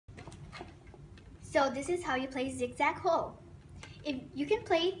So this is how you play zigzag hole. If you can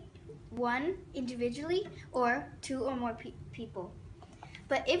play one individually or two or more people.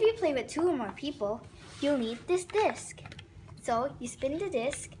 But if you play with two or more people, you'll need this disc. So you spin the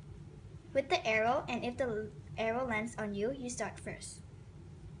disc with the arrow, and if the arrow lands on you, you start first.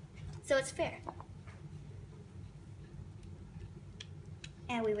 So it's fair.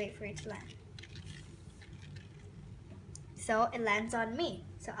 And we wait for it to land. So it lands on me,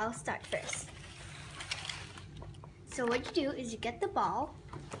 so I'll start first. So what you do is you get the ball,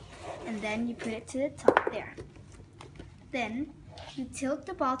 and then you put it to the top there. Then you tilt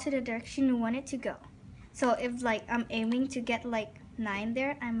the ball to the direction you want it to go. So if like I'm aiming to get like 9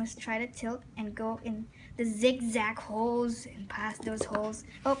 there, I must try to tilt and go in the zigzag holes and past those holes.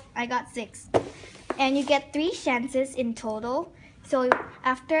 Oh, I got 6. And you get 3 chances in total. So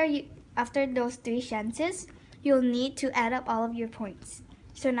after those 3 chances, you'll need to add up all of your points.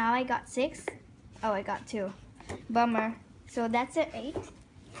 So now I got 6. Oh, I got 2. Bummer. So that's an 8.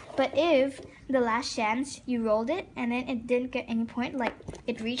 But if the last chance you rolled it and then it didn't get any point, like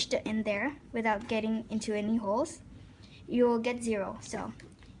it reached the end there without getting into any holes, you'll get 0. So,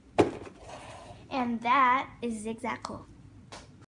 and that is zigzag hole.